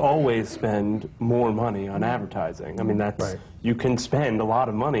 we could always spend more money on advertising. I mean, that's Right. you can spend a lot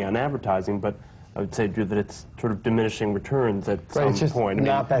of money on advertising, but I would say, Drew, that it's sort of diminishing returns at Right, some it's just point. I mean,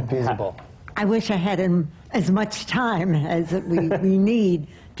 not that feasible. I wish I had as much time as we need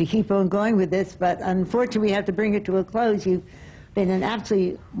to keep on going with this, but unfortunately we have to bring it to a close. You've been an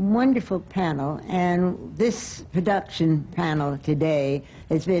absolutely wonderful panel, and this production panel today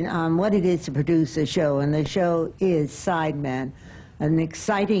has been on what it is to produce a show, and the show is Sideman, an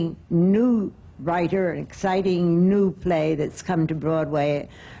exciting new writer, an exciting new play that's come to Broadway,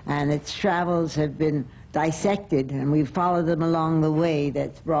 and its travels have been dissected, and we've followed them along the way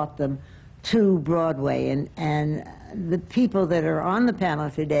that's brought them to Broadway. And the people that are on the panel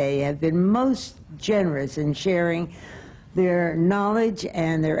today have been most generous in sharing their knowledge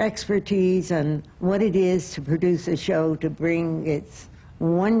and their expertise on what it is to produce a show, to bring its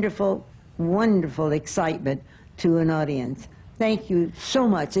wonderful, wonderful excitement to an audience. Thank you so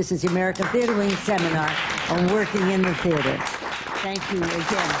much. This is the American Theatre Wing Seminar on Working in the Theatre. Thank you again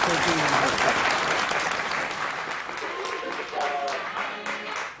for being here.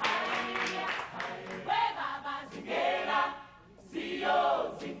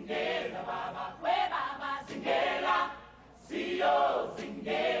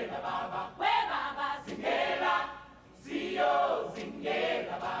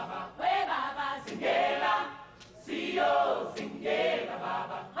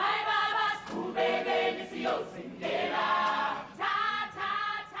 Hi, Baba, school baby, see you sing.